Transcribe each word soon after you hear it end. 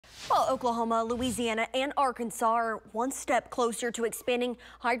Well, Oklahoma, Louisiana, and Arkansas are one step closer to expanding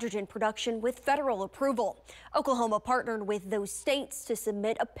hydrogen production with federal approval. Oklahoma partnered with those states to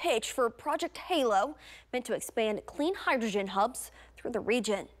submit a pitch for Project Halo, meant to expand clean hydrogen hubs through the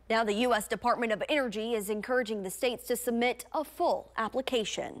region. Now the U.S. Department of Energy is encouraging the states to submit a full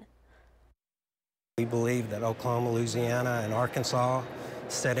application. We believe that Oklahoma, Louisiana, and Arkansas,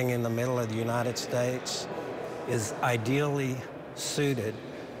 sitting in the middle of the United States, is ideally suited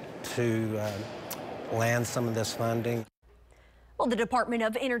to land some of this funding. Well, the Department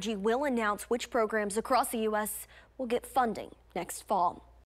of Energy will announce which programs across the U.S. will get funding next fall.